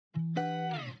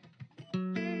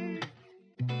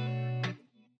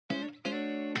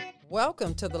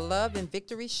Welcome to the Love and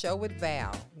Victory Show with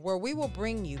Val, where we will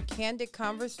bring you candid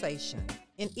conversation.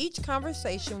 In each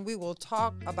conversation, we will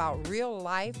talk about real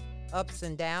life ups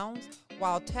and downs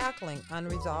while tackling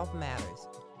unresolved matters.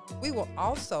 We will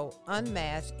also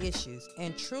unmask issues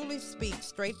and truly speak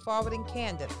straightforward and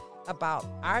candid about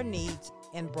our needs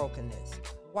and brokenness,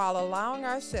 while allowing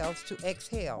ourselves to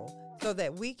exhale so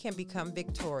that we can become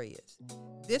victorious.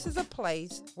 This is a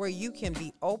place where you can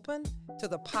be open to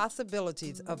the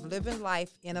possibilities of living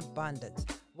life in abundance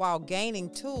while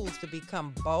gaining tools to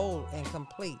become bold and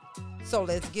complete. So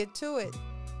let's get to it.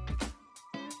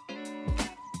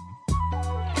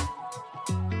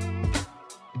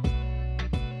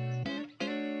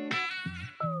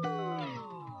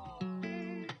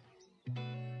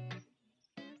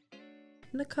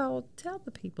 Nicole, tell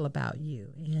the people about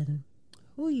you and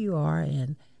who you are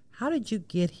and how did you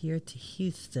get here to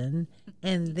Houston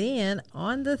and then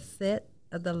on the set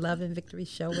of the Love and Victory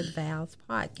Show with Val's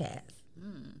podcast?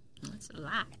 That's a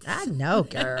lot. I know,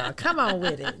 girl. Come on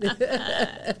with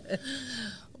it.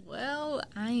 Well,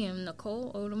 I am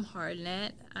Nicole Odom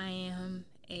Hardnett. I am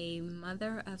a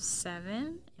mother of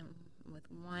 7 and with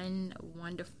one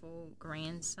wonderful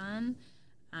grandson.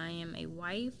 I am a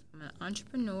wife. I'm an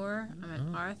entrepreneur. I'm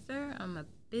an author. I'm a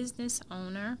business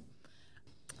owner.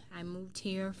 I moved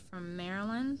here from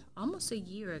Maryland almost a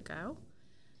year ago.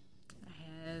 I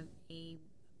have a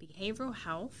behavioral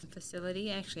health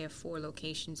facility. I actually have 4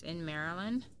 locations in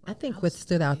Maryland. I think what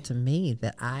stood out to me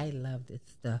that I loved is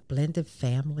the blended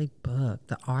family book,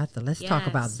 the author. Let's talk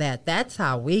about that. That's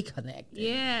how we connected.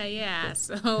 Yeah.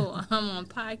 So I'm on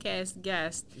podcast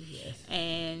guest,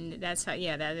 and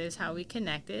that is how we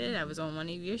connected. I was on one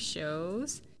of your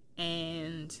shows,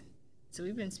 and so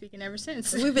we've been speaking ever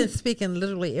since. We've been speaking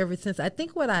literally ever since. I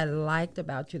think what I liked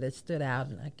about you that stood out,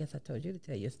 and I guess I told you to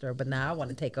tell your story, but now I want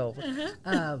to take over,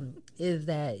 is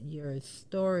that your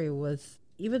story was,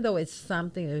 even though it's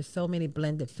something, there's so many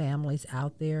blended families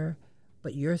out there,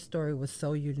 but your story was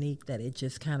so unique that it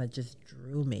just kind of just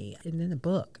drew me. And in the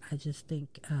book, I just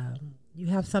think you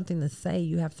have something to say,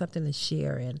 you have something to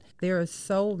share, and there are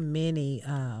so many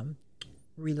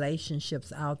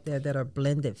relationships out there that are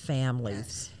blended families.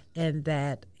 Yes. And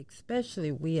that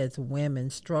especially we as women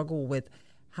struggle with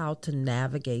how to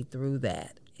navigate through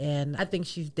that. And I think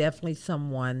she's definitely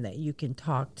someone that you can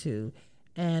talk to.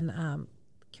 And can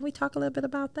we talk a little bit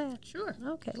about that? Sure.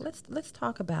 Okay, let's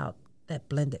talk about that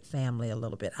blended family a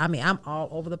little bit. I mean, I'm all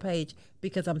over the page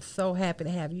because I'm so happy to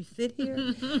have you sit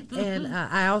here. And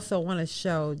I also want to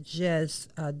show just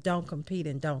don't compete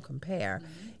and don't compare.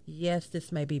 Yes,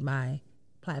 this may be my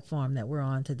platform that we're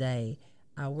on today.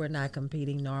 We're not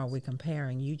competing, nor are we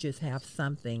comparing. You just have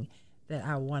something that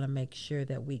I want to make sure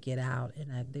that we get out,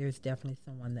 and there's definitely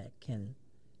someone that can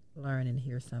learn and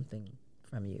hear something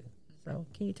from you. So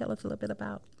can you tell us a little bit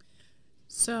about?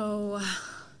 So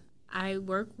I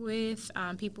work with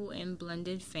people in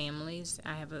blended families.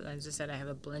 As I said, I have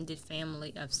a blended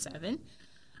family of 7.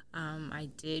 I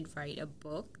did write a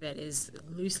book that is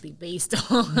loosely based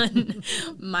on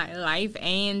my life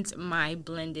and my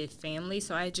blended family.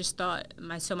 So I just thought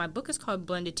my book is called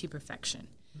Blended to Perfection.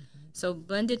 So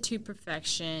Blended to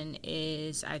Perfection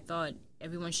is, I thought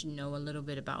everyone should know a little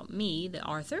bit about me, the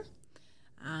author,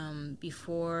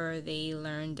 before they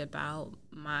learned about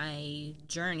my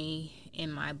journey in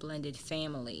my blended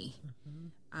family.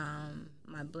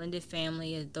 My blended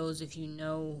family, those of you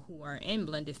know who are in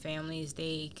blended families,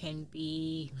 they can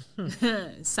be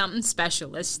something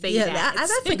special. Let's say that.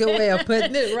 That's a good way of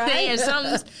putting it, right? They are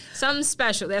something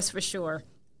special, that's for sure.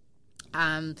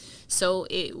 So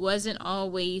it wasn't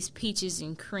always peaches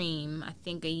and cream. I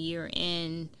think a year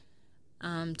in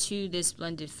to this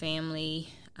blended family,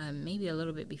 maybe a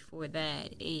little bit before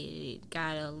that, it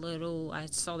got I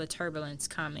saw the turbulence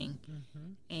coming,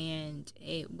 and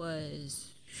it was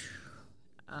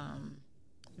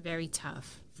very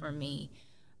tough for me.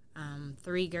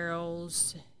 3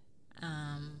 girls,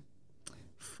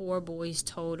 4 boys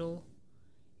total,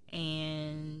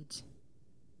 and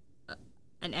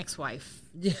an ex-wife.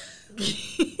 Yeah.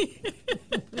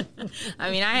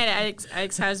 I mean, I had an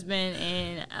ex-husband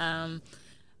and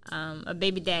a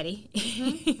baby daddy,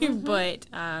 but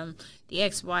the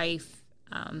ex-wife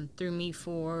threw me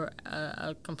for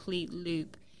a complete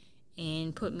loop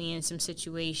and put me in some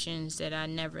situations that I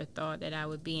never thought that I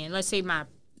would be in. Let's say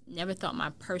never thought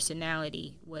my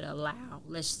personality would allow.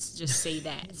 Let's just say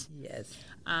that. Yes.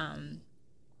 And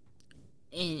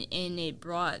it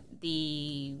brought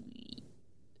the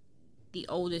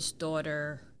oldest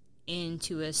daughter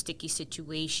into a sticky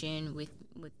situation with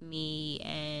me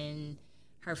and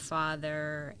her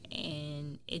father,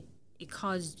 and it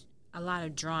caused a lot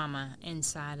of drama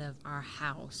inside of our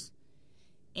house.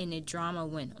 And the drama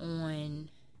went on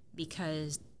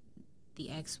because the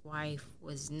ex-wife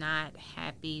was not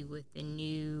happy with the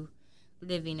new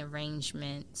living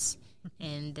arrangements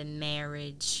and the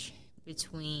marriage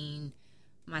between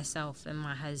myself and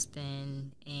my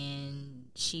husband, and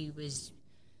she was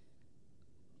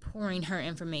pouring her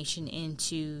information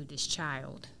into this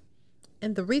child.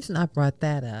 And the reason I brought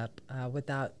that up,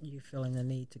 without you feeling the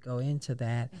need to go into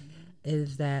that,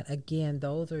 is that, again,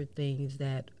 those are things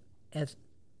that as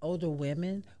older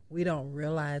women, we don't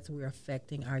realize we're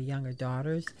affecting our younger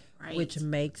daughters, Right. which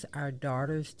makes our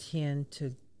daughters tend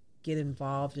to get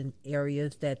involved in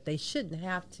areas that they shouldn't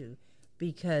have to,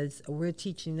 because we're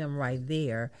teaching them right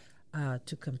there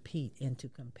to compete and to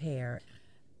compare.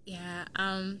 Yeah,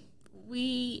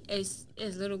 we as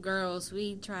little girls,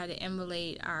 we try to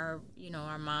emulate our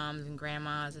moms and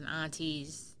grandmas and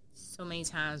aunties so many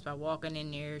times by walking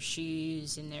in their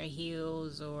shoes and their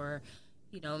heels, or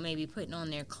maybe putting on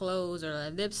their clothes or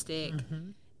their lipstick.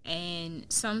 And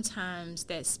sometimes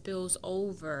that spills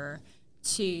over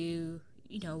to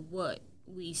what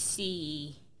we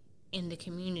see in the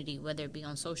community, whether it be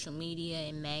on social media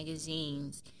and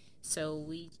magazines. So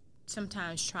we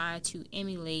sometimes try to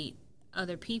emulate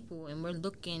other people, and we're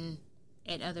looking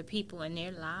at other people in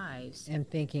their lives And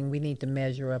thinking we need to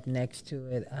measure up next to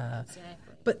it.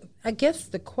 Exactly. But I guess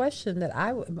the question that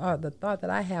the thought that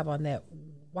I have on that,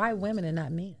 why women and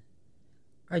not men?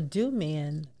 Or do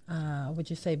men, would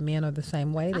you say men are the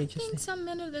same way? I think some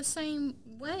men are the same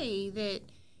way. That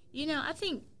I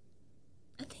think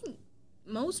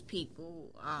most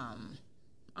people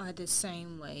are the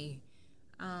same way.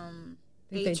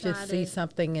 They just see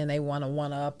something and they want to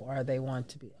one up, or they want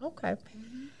to be okay.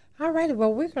 All right.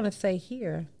 Well, we're going to say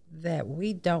here that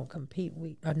we don't compete,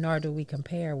 nor do we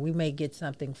compare. We may get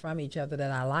something from each other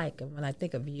that I like, and when I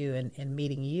think of you and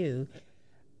meeting you,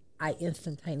 I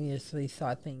instantaneously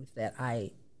saw things that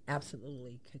I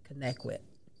absolutely could connect with.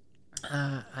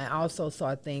 I also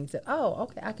saw things that,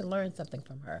 okay, I can learn something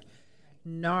from her.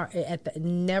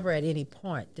 Never at any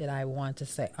point did I want to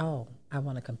say, I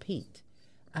want to compete.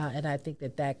 And I think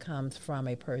that comes from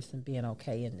a person being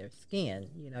okay in their skin.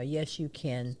 Yes, you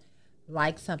can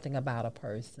like something about a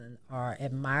person or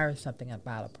admire something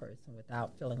about a person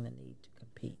without feeling the need to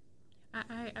compete.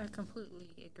 I completely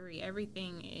agree.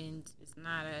 Everything is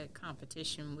not a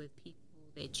competition with people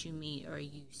that you meet or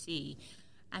you see.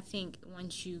 I think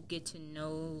once you get to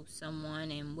know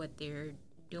someone and what they're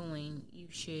doing, you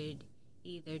should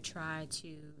either try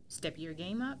to step your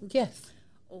game up. Yes.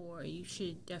 Or you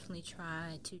should definitely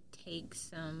try to take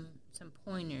some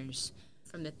pointers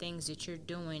from the things that you're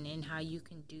doing and how you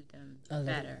can do them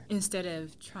better, instead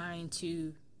of trying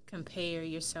to compare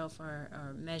yourself or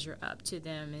measure up to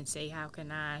them and say, how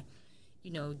can I,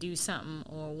 do something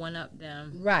or one-up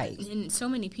them. Right. And so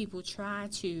many people try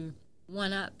to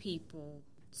one-up people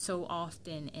so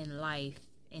often in life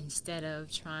instead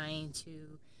of trying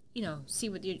to see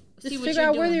what you're figure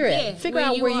out where you're at. Yeah, figure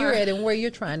out where you're at and where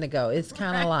you're trying to go. It's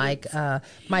kind of like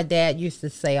my dad used to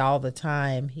say all the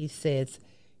time. He says,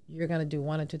 you're going to do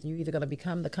one or two things. You're either going to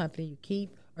become the company you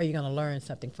keep, or you're going to learn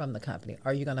something from the company,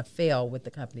 or you're going to fail with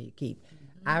the company you keep.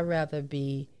 I'd rather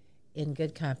be in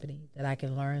good company that I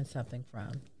can learn something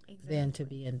from than to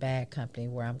be in bad company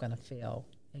where I'm going to fail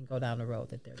and go down the road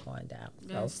that they're going down.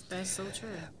 That's so true.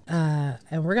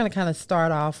 And we're going to kind of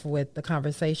start off with the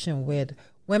conversation with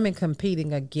women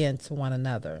competing against one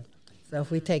another. So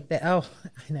if we take that, I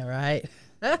know, right?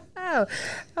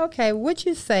 Okay, would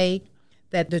you say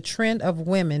that the trend of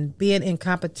women being in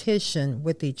competition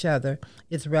with each other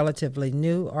is relatively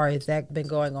new, or has that been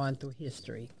going on through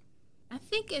history? I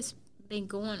think it's been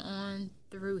going on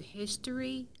through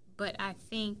history, but I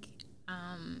think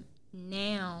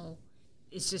now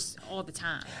it's just all the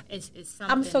time. It's something.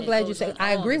 I'm so glad you say.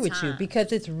 I agree with you, time.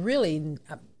 because it's really,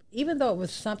 even though it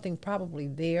was something probably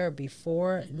there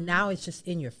before, now it's just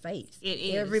in your face. It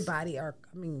is. Everybody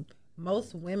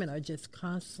most women are just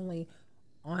constantly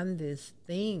on this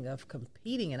thing of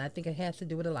competing, and I think it has to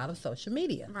do with a lot of social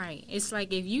media. Right. It's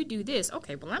like, if you do this,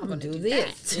 okay, well, I'm going to do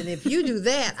this. that. And if you do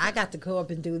that, I got to go up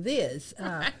and do this.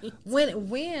 Right.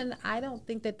 When I don't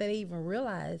think that they even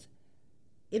realize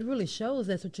it really shows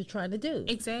that's what you're trying to do.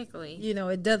 Exactly.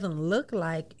 It doesn't look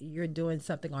like you're doing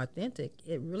something authentic.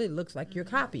 It really looks like you're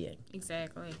copying.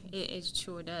 Exactly. It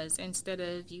sure does. Instead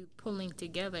of you pulling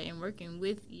together and working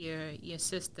with your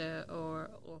sister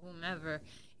or whomever,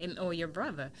 or your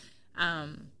brother,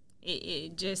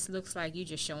 it just looks like you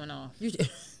just showing off.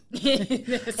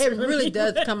 It really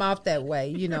does come off that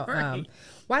way. Right.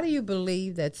 Why do you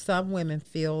believe that some women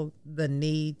feel the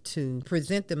need to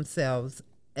present themselves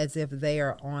as if they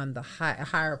are on the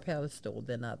higher pedestal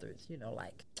than others. You know,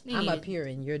 like I'm up here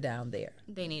and you're down there.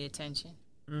 They need attention.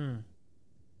 Mm.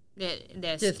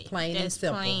 That's just plain and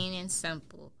simple. That's plain and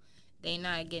simple. They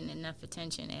not getting enough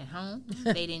attention at home.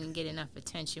 They didn't get enough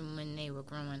attention when they were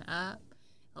growing up,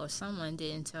 or someone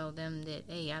didn't tell them that,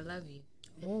 hey, I love you.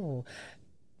 Oh,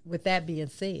 with that being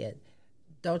said,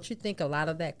 don't you think a lot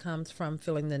of that comes from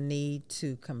feeling the need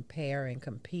to compare and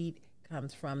compete,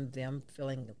 comes from them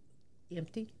feeling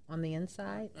empty on the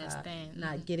inside? That's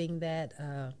not getting that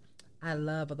I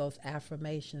love, or those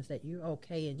affirmations that you're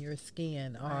okay in your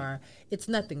skin, or it's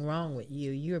nothing wrong with you,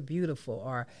 you're beautiful,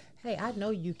 or hey, I know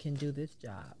you can do this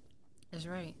job. That's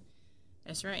right.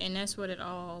 That's right. And that's what it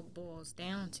all boils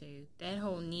down to. That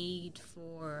whole need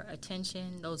for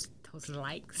attention, those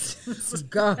likes.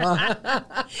 God.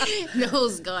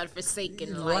 Those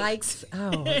godforsaken likes.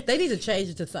 Oh, they need to change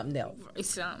it to something else.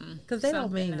 Something. Because they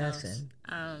don't mean else.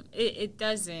 nothing. It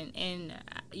doesn't. And,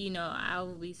 I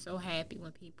will be so happy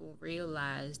when people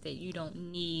realize that you don't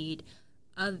need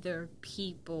other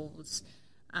people's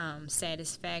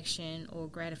satisfaction or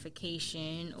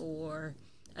gratification or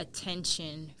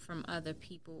attention from other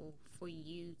people for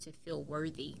you to feel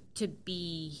worthy, to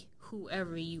be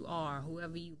whoever you are,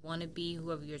 whoever you want to be,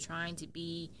 whoever you're trying to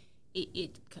be.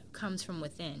 It comes from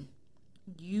within.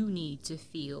 You need to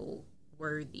feel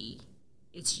worthy.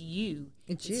 It's you.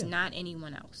 It's not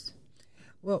anyone else.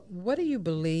 Well, what do you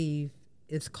believe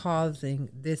is causing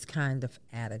this kind of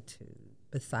attitude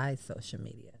besides social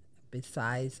media,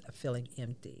 besides feeling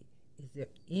empty? Is there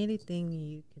anything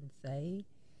you can say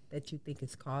that you think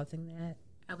is causing that?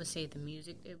 I would say the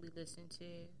music that we listen to,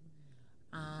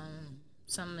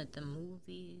 some of the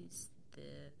movies,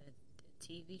 the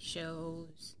TV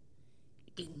shows,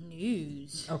 the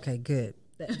news. Okay, good.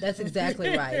 That's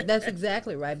exactly right. That's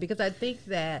exactly right. Because I think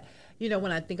that,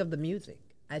 when I think of the music,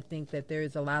 I think that there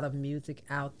is a lot of music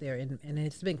out there, and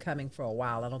it's been coming for a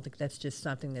while. I don't think that's just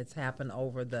something that's happened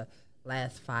over the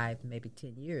last 5, maybe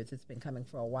 10 years. It's been coming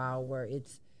for a while, where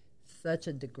it's such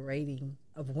a degrading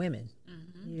of women,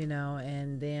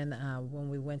 and then when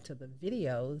we went to the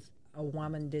videos, a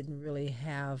woman didn't really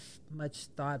have much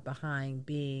thought behind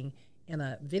being in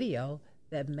a video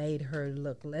that made her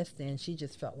look less than. She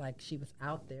just felt like she was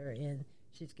out there and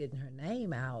she's getting her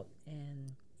name out,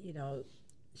 and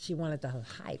she wanted the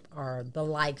hype or the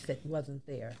likes that wasn't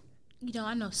there.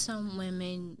 I know some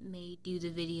women may do the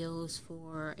videos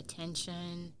for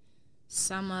attention.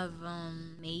 Some of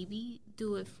them maybe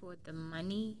do it for the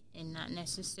money and not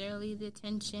necessarily the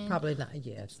attention. Probably not,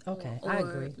 yes. Okay, I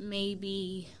agree. Or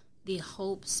maybe the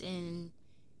hopes in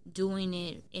doing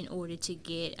it in order to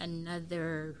get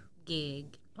another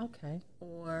gig. Okay.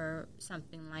 Or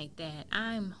something like that.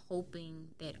 I'm hoping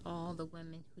that all the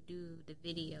women who do the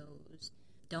videos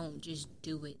don't just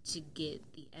do it to get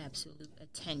the absolute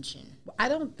attention. I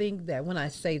don't think that when I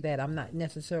say that, I'm not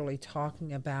necessarily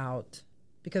talking about,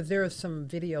 because there are some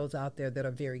videos out there that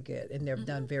are very good and they're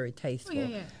done very tasteful. Oh,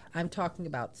 yeah. I'm talking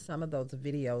about some of those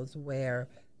videos where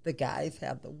the guys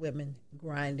have the women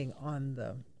grinding on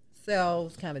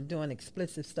themselves, kind of doing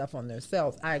explicit stuff on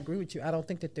themselves. I agree with you. I don't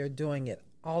think that they're doing it.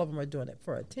 All of them are doing it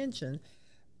for attention,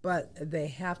 but they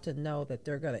have to know that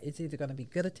it's either going to be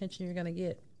good attention you're going to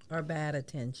get or bad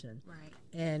attention. Right.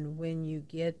 And when you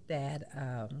get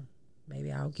that,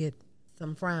 maybe I'll get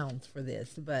some frowns for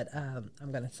this, but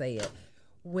I'm going to say it.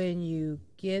 When you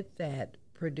get that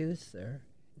producer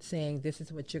saying this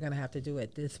is what you're going to have to do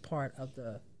at this part of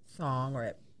the song or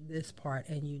at this part,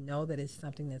 and you know that it's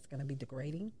something that's going to be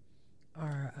degrading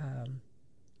or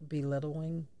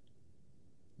belittling,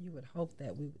 you would hope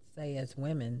that we would say as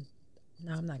women,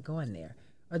 no, I'm not going there.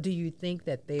 Or do you think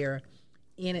that they're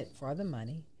in it for the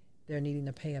money, they're needing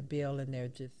to pay a bill, and they're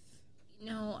just...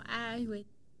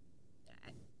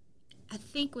 I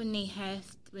think when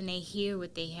they hear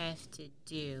what they have to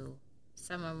do,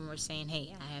 some of them are saying,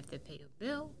 hey, I have to pay a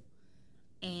bill,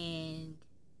 and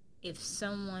if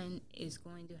someone is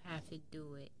going to have to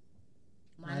do it,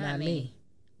 why not me?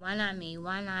 Why not me?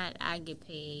 Why not I get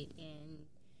paid,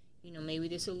 and maybe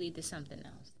this will lead to something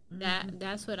else. Mm-hmm.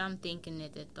 That's what I'm thinking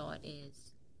that the thought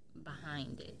is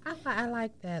behind it. I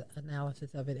like that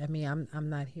analysis of it. I mean, I'm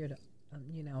not here to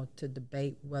to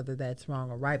debate whether that's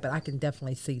wrong or right, but I can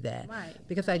definitely see that. Right.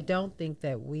 Because I don't think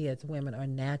that we as women are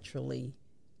naturally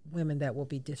women that will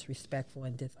be disrespectful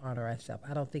and dishonor ourselves.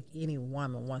 I don't think any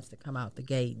woman wants to come out the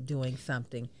gate doing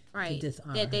something to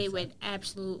dishonor that they herself. would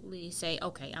absolutely say,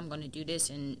 okay, I'm going to do this,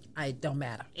 and it don't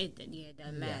matter. It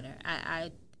doesn't matter.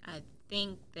 I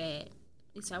think that,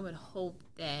 at least I would hope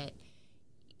that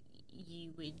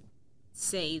you would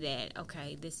say that,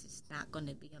 okay, this is not going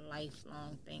to be a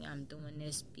lifelong thing. I'm doing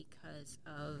this because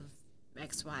of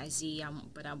XYZ,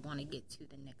 but I want to get to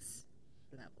the next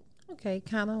level. Okay,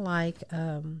 kind of like,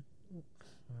 oh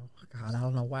God, I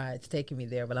don't know why it's taking me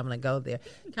there, but I'm going to go there.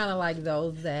 Kind of like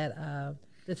those that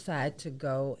decide to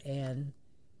go and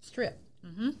strip.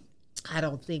 Mm-hmm. I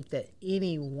don't think that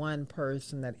any one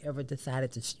person that ever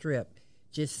decided to strip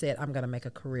just said, I'm going to make a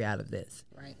career out of this.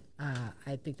 Right.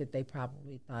 I think that they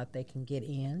probably thought they can get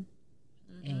in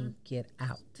and get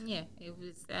out. Yeah, it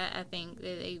was that. I think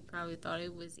that they probably thought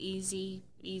it was easy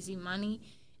money.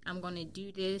 I'm going to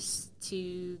do this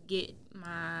to get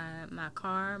my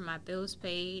car, my bills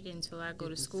paid until I go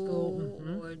to school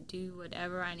or do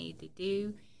whatever I need to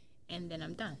do, and then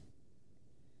I'm done.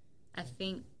 I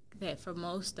think that for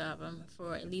most of them,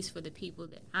 for at least for the people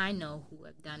that I know who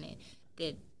have done it,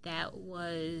 that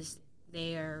was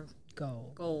their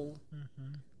goal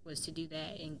was to do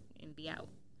that and be out.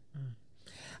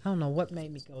 I don't know what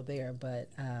made me go there, but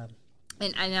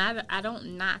and I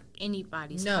don't knock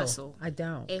anybody's hustle. I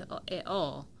don't at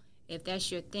all. If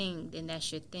that's your thing, then that's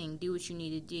your thing. Do what you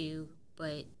need to do,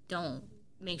 but don't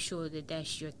make sure that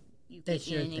you get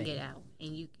in and get out,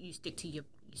 and you stick to your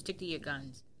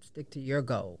guns. Stick to your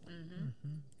goal,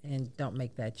 and don't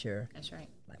make that your. That's right.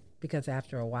 Because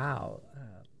after a while,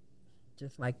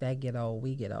 just like that get old,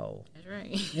 we get old. That's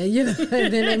right. And,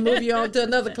 and then they move you on to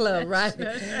another club, right?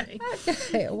 That's right.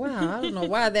 Okay. Wow, I don't know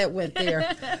why that went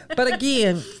there. But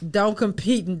again, don't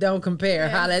compete and don't compare.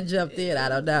 How that jumped in, I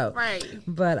don't know. Right.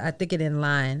 But I think it in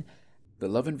line. The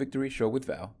Love and Victory Show with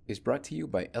Val is brought to you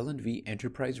by L&V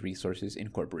Enterprise Resources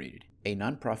Incorporated, a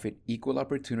nonprofit equal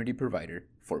opportunity provider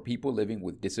for people living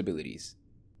with disabilities.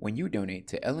 When you donate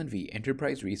to L&V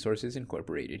Enterprise Resources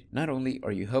Incorporated, not only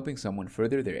are you helping someone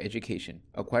further their education,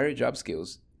 acquire job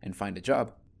skills, and find a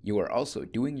job, you are also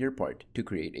doing your part to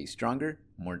create a stronger,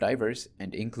 more diverse,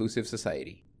 and inclusive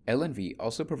society. L&V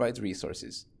also provides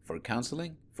resources for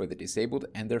counseling for the disabled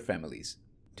and their families.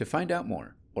 To find out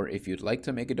more, or if you'd like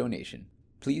to make a donation,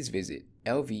 please visit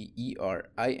lverinc.com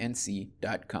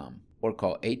or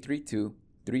call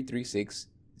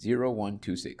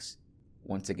 832-336-0126.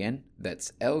 Once again,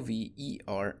 that's lverinc.com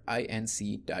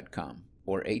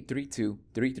or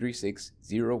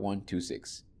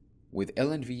 832-336-0126. With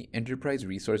L&V Enterprise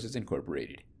Resources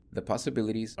Incorporated, the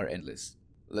possibilities are endless.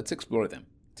 Let's explore them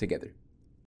together.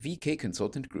 VK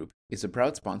Consultant Group is a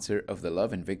proud sponsor of the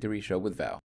Love and Victory Show with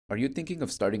Val. Are you thinking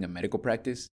of starting a medical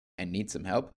practice and need some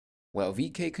help? Well,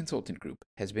 VK Consultant Group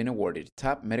has been awarded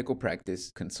Top Medical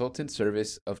Practice Consultant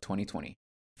Service of 2020.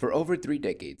 For over 3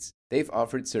 decades, they've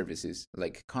offered services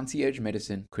like concierge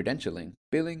medicine, credentialing,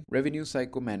 billing, revenue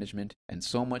cycle management, and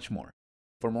so much more.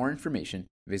 For more information,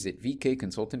 visit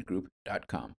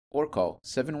vkconsultantgroup.com or call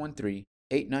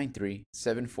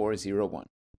 713-893-7401.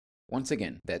 Once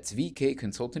again, that's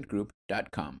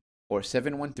vkconsultantgroup.com or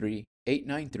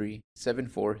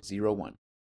 713-893-7401.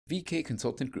 VK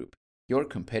Consultant Group, your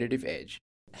competitive edge.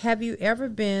 Have you ever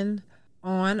been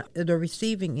on the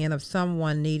receiving end of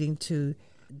someone needing to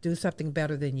do something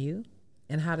better than you?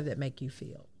 And how did that make you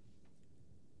feel?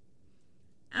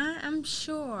 I'm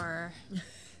sure.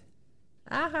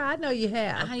 I know you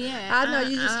have. Yeah, I know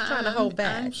you're just trying to hold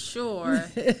back. I'm sure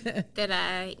that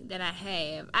I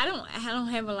have. I don't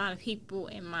have a lot of people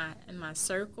in my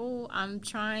circle. I'm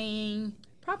trying.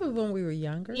 Probably when we were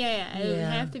younger. Yeah, it would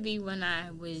have to be when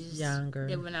I was younger.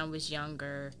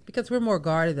 Because we're more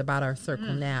guarded about our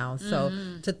circle now. So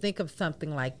to think of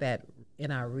something like that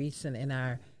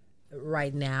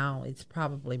right now, it's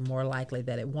probably more likely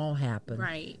that it won't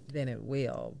happen than it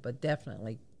will. But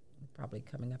definitely probably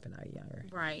coming up in our younger.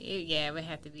 Right. It would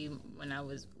have to be when I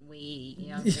was way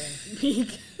younger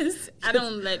because I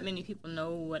don't let many people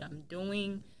know what I'm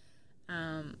doing.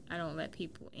 I don't let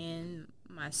people in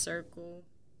my circle.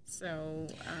 So,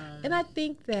 and I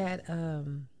think that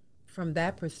from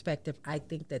that perspective, I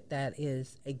think that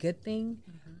is a good thing,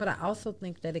 but I also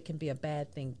think that it can be a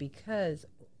bad thing because,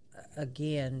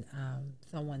 again,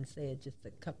 someone said just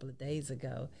a couple of days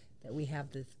ago that we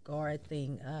have this guard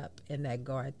thing up, and that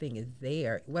guard thing is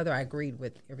there. Whether I agreed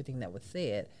with everything that was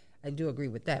said, I do agree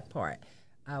with that part.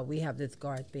 We have this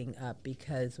guard thing up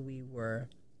because we've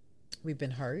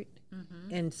been hurt,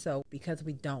 and so because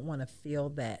we don't want to feel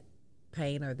that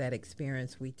pain or that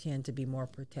experience, we tend to be more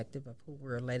protective of who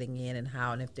we're letting in and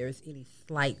how, and if there's any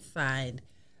slight sign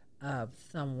of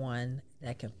someone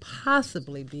that can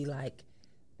possibly be like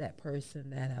that person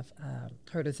that have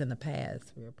hurt us in the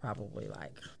past, we're probably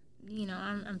like,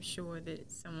 I'm sure that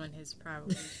someone has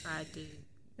probably tried to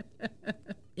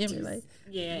emulate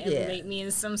me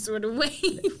in some sort of way.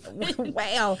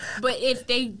 Well, but if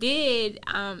they did,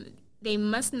 they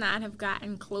must not have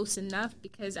gotten close enough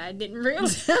because I didn't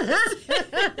realize.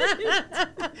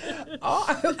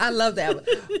 I love that one.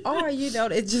 Or,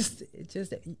 it's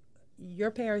just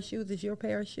your pair of shoes is your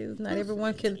pair of shoes. Not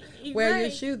everyone can wear your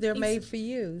shoes. They're made for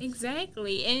you.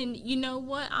 Exactly. And you know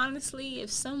what? Honestly, if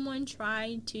someone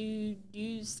tried to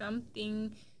do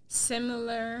something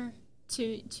similar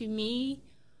to me,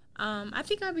 I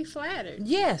think I'd be flattered.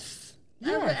 Yes.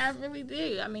 I really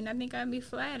do. I mean, I think I'd be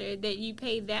flattered that you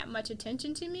pay that much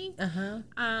attention to me,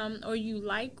 or you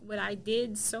like what I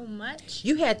did so much.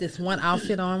 You had this one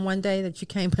outfit on one day that you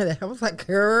came with. I was like,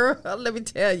 girl, let me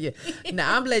tell you.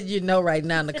 Now, I'm letting you know right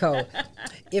now, Nicole.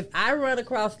 If I run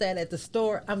across that at the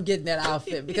store, I'm getting that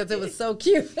outfit because it was so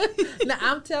cute. Now,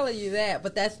 I'm telling you that,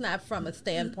 but that's not from a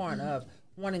standpoint of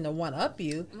wanting to one-up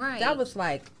you. Right. That was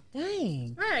like,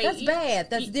 dang, right. That's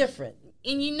bad. That's different.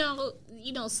 And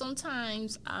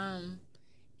sometimes,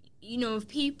 if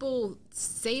people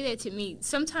say that to me,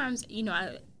 sometimes,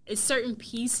 it's certain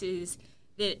pieces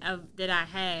that I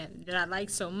have that I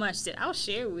like so much that I'll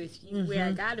share with you where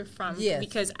I got it from. Yes.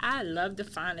 Because I love to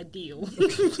find a deal.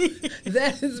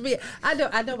 That is me. I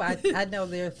know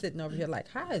they're sitting over here like,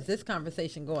 how is this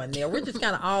conversation going there? We're just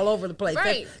kind of all over the place.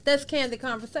 Right. That's candid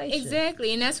conversation.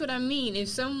 Exactly. And that's what I mean. If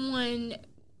someone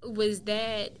was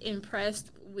that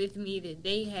impressed with me that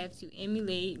they have to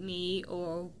emulate me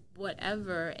or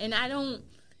whatever, and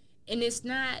it's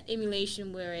not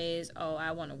emulation whereas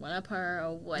I want to one up her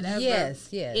or whatever. Yes.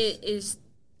 It is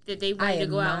that they want to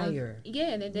go out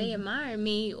that they admire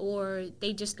me, or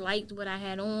they just liked what I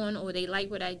had on, or they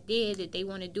like what I did, that they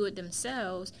want to do it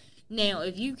themselves. Now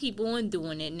if you keep on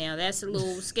doing it, now that's a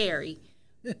little scary.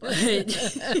 But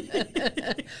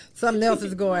something else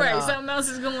is going on. Right, something else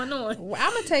is going on. Well,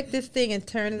 I'm going to take this thing and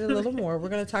turn it a little more. We're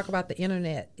going to talk about the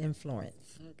internet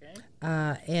influence. Okay.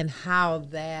 And how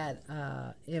that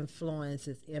influence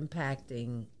is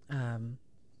impacting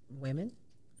women.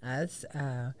 Us.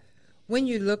 When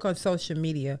you look on social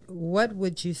media, what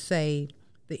would you say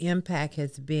the impact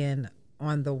has been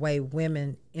on the way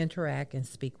women interact and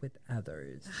speak with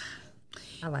others?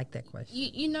 I like that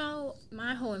question.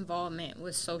 My whole involvement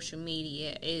with social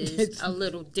media is a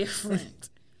little different.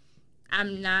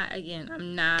 I'm not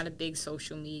a big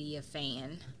social media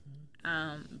fan.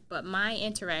 But my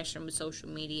interaction with social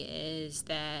media is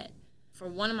that for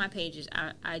one of my pages,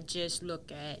 I just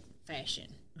look at fashion,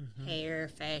 hair,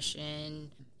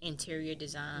 fashion, interior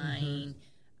design.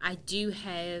 I do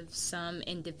have some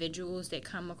individuals that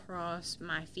come across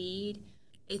my feed.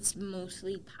 It's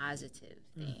mostly positive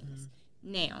things.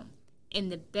 Now, in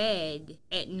the bed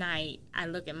at night, I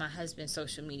look at my husband's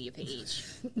social media page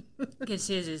because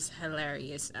his is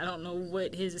hilarious. I don't know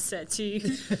what his is set to.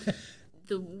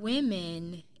 The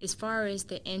women, as far as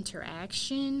the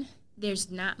interaction, there's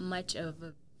not much of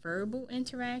a verbal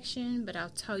interaction, but I'll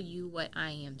tell you what I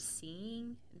am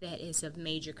seeing that is of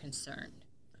major concern.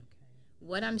 Okay.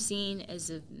 What I'm seeing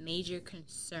as a major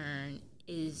concern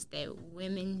is that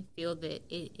women feel that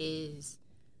it is,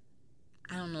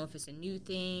 I don't know if it's a new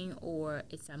thing or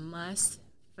it's a must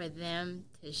for them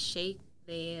to shake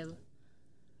their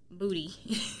booty.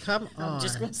 Come on. I'm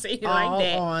just going to say it like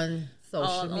that. On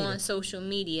social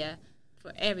media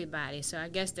for everybody. So I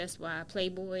guess that's why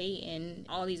Playboy and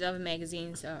all these other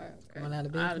magazines are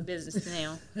out of business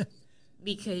now.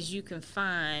 Because you can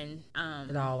find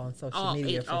it all on social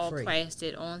media for free. All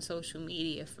plastered on social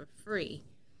media for free.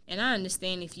 And I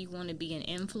understand if you want to be an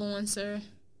influencer,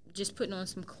 just putting on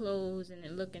some clothes and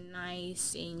it looking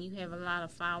nice and you have a lot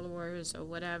of followers or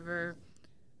whatever.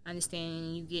 I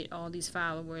understand you get all these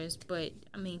followers, but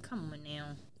I mean, come on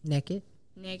now. Naked,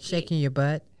 shaking your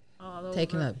butt, all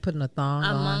over, putting a thong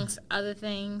amongst other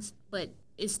things. But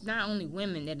it's not only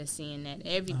women that are seeing that;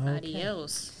 everybody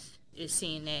else is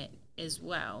seeing that as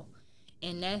well,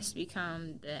 and that's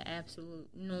become the absolute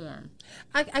norm.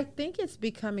 I think it's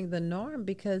becoming the norm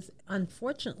because,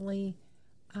 unfortunately,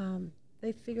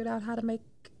 they figured out how to make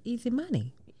easy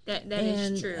money. That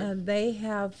is true. And they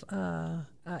have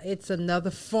it's another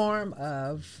form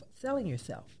of selling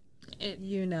yourself.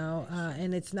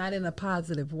 And it's not in a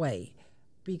positive way,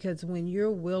 because when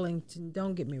you're willing to,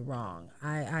 don't get me wrong,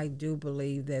 I do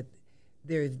believe that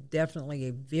there's definitely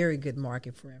a very good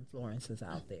market for influencers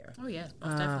out there. Oh yeah,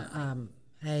 most definitely.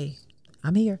 Hey,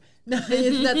 I'm here. No,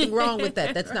 there's nothing wrong with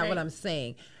that. That's not what I'm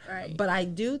saying. Right. But I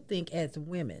do think as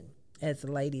women, as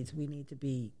ladies, we need to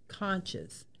be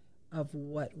conscious of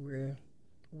what we're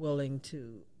willing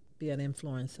to be an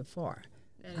influencer for.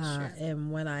 That is true.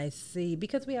 And when I see,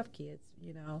 because we have kids,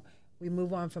 we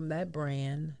move on from that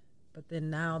brand, but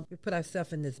then now we put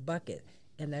ourselves in this bucket,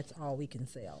 and that's all we can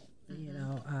sell,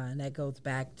 and that goes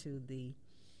back to the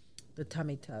the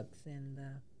tummy tucks and the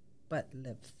butt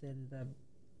lifts and the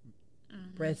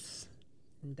breast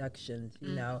inductions, you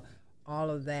know, all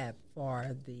of that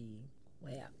for the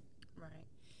web. Right.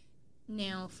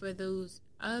 Now, for those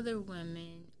other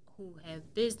women who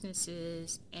have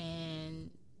businesses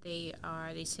and they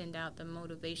send out the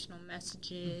motivational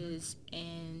messages,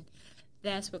 and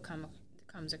that's what comes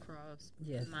across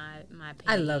my page.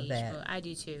 I love that. Well, I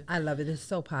do too. I love it. It's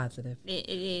so positive. It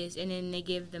is, and then they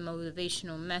give the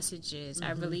motivational messages.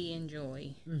 I really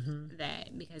enjoy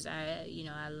that because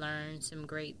I learned some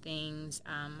great things.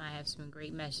 I have some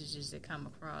great messages that come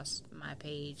across my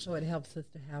page. So it helps us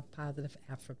to have positive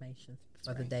affirmations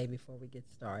for the day before we get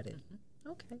started.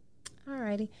 Okay. All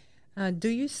righty. Do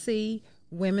you see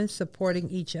women supporting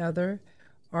each other,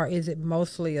 or is it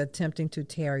mostly attempting to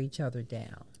tear each other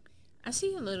down? I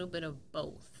see a little bit of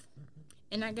both.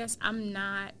 And I guess I'm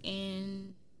not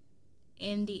in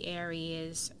the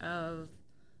areas of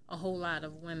a whole lot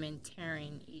of women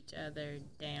tearing each other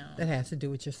down. That has to do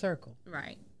with your circle.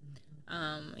 Right.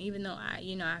 Even though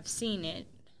I've seen it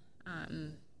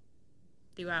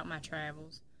throughout my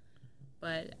travels,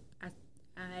 but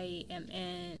I am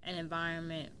in an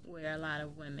environment where a lot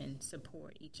of women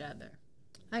support each other.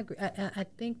 I agree. I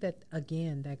think that,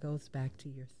 again, that goes back to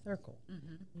your circle.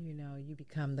 You know, you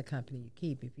become the company you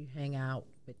keep. If you hang out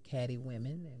with catty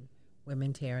women and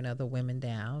women tearing other women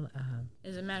down.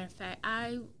 As a matter of fact,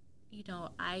 I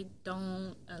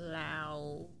don't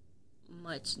allow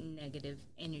much negative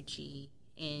energy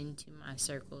into my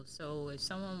circle. So if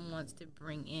someone wants to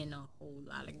bring in a whole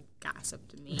lot of gossip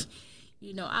to me,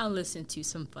 I'll listen to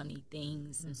some funny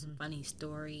things and some funny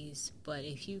stories. But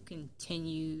if you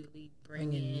continually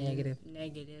bring in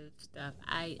negative stuff,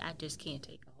 I just can't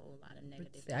take a whole lot of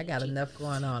negative energy. I got enough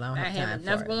going on. I have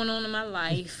enough going on in my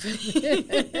life.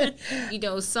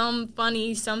 Some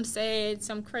funny, some sad,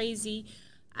 some crazy.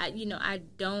 I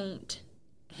don't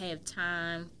have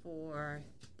time for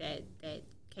that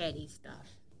catty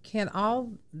stuff. Can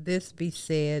all this be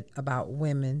said about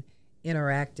women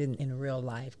interacting in real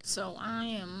life? So I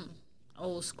am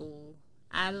old school.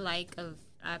 I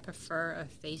prefer a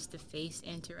face-to-face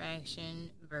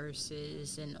interaction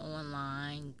versus an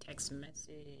online text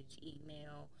message,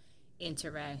 email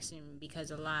interaction,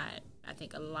 because I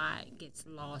think a lot gets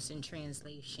lost in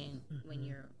translation when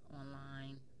you're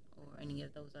online or any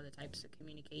of those other types of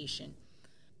communication.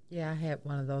 Yeah, I had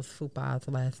one of those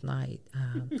fupas last night.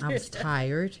 I was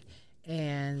tired,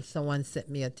 and someone sent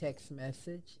me a text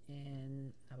message,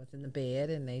 and I was in the bed,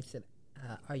 and they said,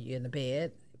 are you in the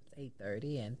bed? It was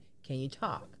 8:30, and can you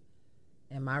talk?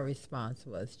 And my response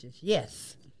was just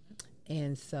yes.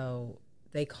 And so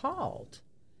they called,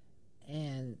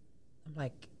 and I'm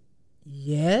like,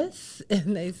 yes?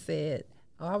 And they said,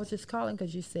 oh, I was just calling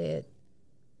because you said,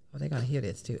 oh, they're going to hear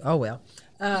this too. Oh, well.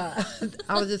 I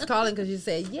was just calling because you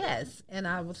said yes. And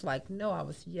I was like, no, I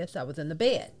was in the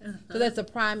bed. So that's a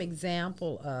prime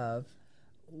example of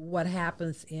what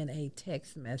happens in a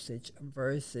text message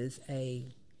versus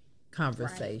a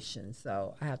conversation. Right.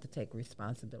 So I have to take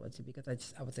responsibility because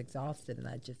I was exhausted and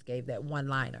I just gave that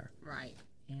one-liner. Right.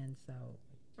 And so.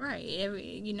 Right.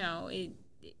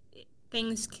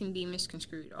 Things can be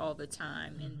misconstrued all the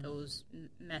time in those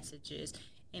messages.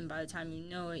 And by the time you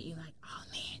know it, you're like, oh,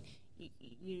 man,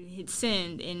 you hit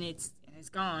send, and it's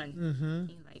gone.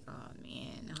 You're like, oh,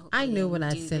 man. I knew when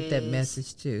I sent that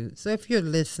message, too. So if you're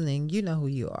listening, you know who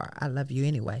you are. I love you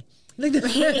anyway. Right.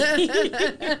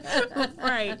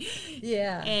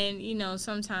 Yeah. And,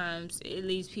 sometimes it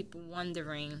leaves people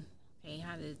wondering, hey,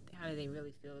 how do they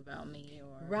really feel about me?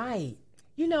 Or right.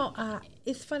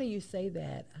 It's funny you say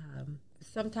that.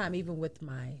 Sometime even with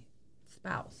my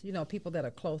spouse, people that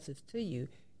are closest to you,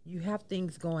 you have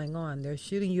things going on. They're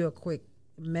shooting you a quick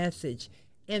message,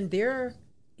 and they're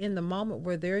in the moment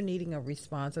where they're needing a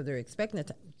response or they're expecting it.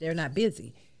 They're not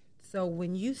busy. So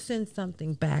when you send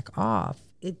something back off,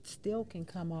 it still can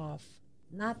come off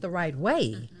not the right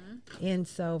way. And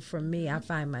so for me, I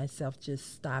find myself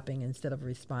just stopping instead of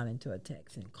responding to a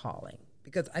text and calling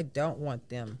because I don't want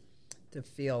them to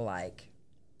feel like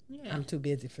I'm too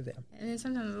busy for them. And then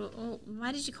sometimes, well,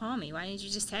 why did you call me? Why didn't you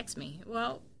just text me?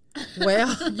 Well,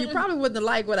 you probably wouldn't have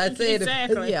liked what I said.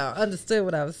 Exactly. Understood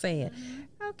what I was saying.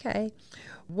 Okay.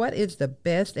 What is the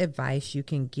best advice you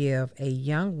can give a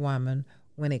young woman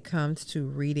when it comes to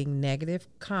reading negative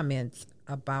comments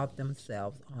about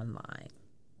themselves online?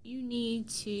 You need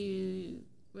to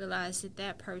realize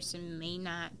that person may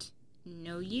not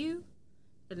know you.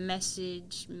 The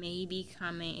message may be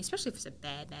coming, especially if it's a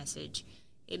bad message,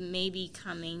 it may be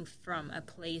coming from a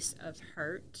place of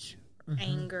hurt,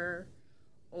 anger,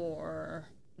 or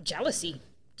jealousy.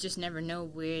 Just never know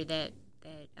where that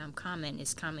comment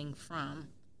is coming from,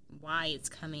 why it's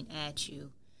coming at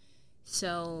you.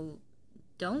 So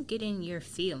don't get in your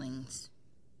feelings.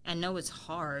 I know it's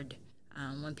hard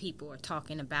when people are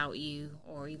talking about you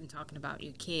or even talking about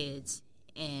your kids,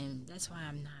 and that's why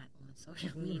I'm not on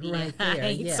social media. Right there,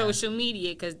 I hate yeah. social media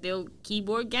because they're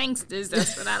keyboard gangsters.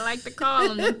 That's what I like to call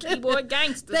them, the keyboard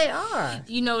gangsters. They are.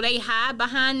 You know, they hide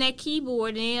behind that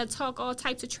keyboard and they'll talk all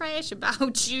types of trash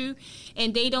about you,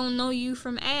 and they don't know you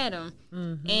from Adam.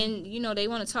 Mm-hmm. And, you know, they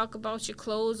want to talk about your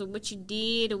clothes or what you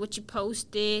did or what you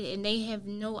posted, and they have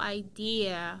no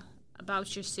idea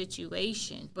about your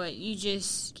situation. But you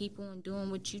just keep on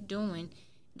doing what you're doing.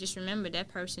 Just remember, that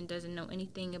person doesn't know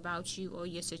anything about you or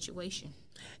your situation.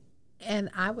 And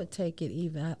I would take it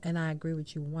even, and I agree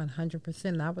with you 100%,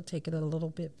 and I would take it a little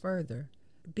bit further.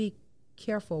 Be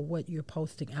careful what you're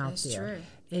posting out That's there.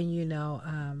 true. And, you know,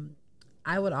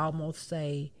 I would almost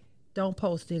say don't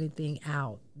post anything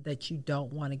out that you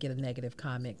don't want to get a negative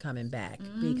comment coming back,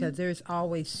 because there's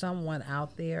always someone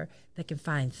out there that can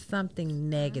find something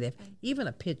negative, even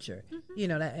a picture, you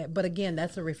know, but again,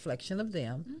 that's a reflection of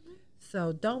them.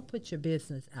 So don't put your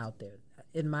business out there.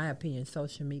 In my opinion,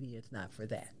 social media is not for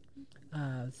that.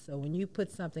 So when you put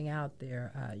something out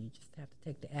there, you just have to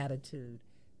take the attitude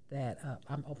that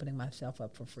I'm opening myself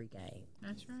up for free game.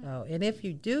 That's right. So, and if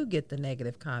you do get the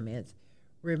negative comments,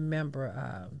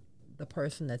 remember the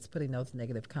person that's putting those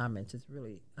negative comments is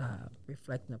really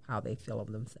reflecting of how they feel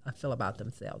about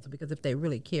themselves. Because if they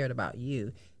really cared about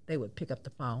you, they would pick up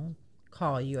the phone,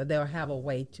 call you, or they'll have a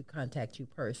way to contact you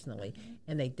personally,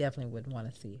 and they definitely wouldn't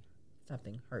want to see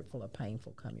something hurtful or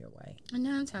painful come your way. And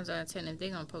 9 times out of 10, if they're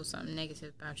going to post something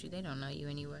negative about you, they don't know you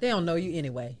anyway. They don't know you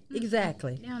anyway.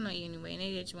 Exactly. They don't know you anyway, and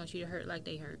they just want you to hurt like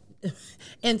they hurt.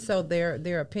 And so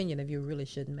their opinion of you really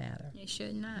shouldn't matter. It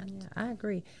should not. Yeah, I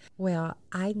agree. Well,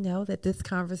 I know that this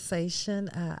conversation,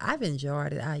 I've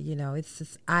enjoyed it. I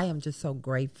am just so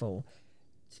grateful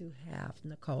to have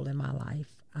Nicole in my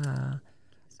life.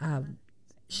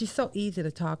 She's so easy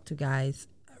to talk to, guys.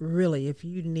 Really, if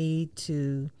you need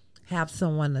to have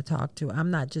someone to talk to,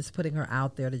 I'm not just putting her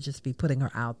out there to just be putting her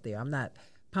out there. I'm not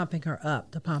pumping her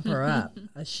up to pump her up.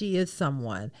 She is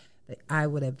someone that I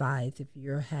would advise if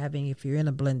you're in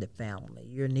a blended family,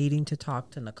 you're needing to talk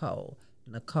to Nicole.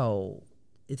 Nicole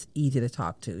is easy to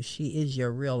talk to. She is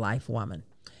your real life woman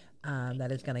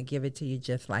that is going to give it to you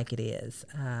just like it is.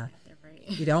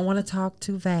 You don't want to talk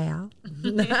to Val.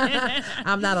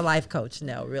 I'm not a life coach,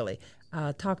 no, really.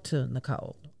 Talk to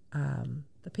Nicole.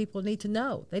 The people need to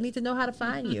know. They need to know how to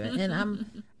find you, and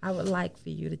I would like for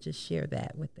you to just share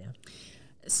that with them.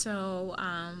 So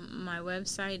my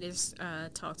website is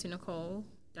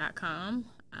talktonicole.com.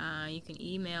 You can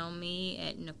email me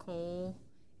at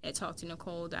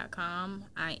nicole@talktonicole.com.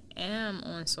 I am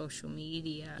on social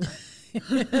media. Yes.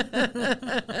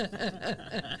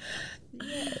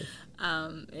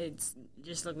 It's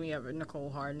just look me up at Nicole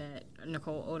Hardnett,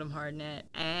 Nicole Odom Hardnett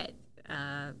at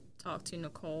Talk to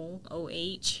Nicole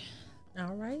OH.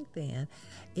 All right, then.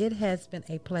 It has been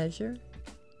a pleasure.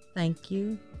 Thank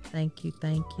you. Thank you.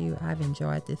 Thank you. I've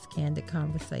enjoyed this candid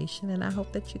conversation, and I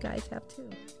hope that you guys have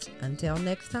too. Until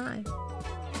next time.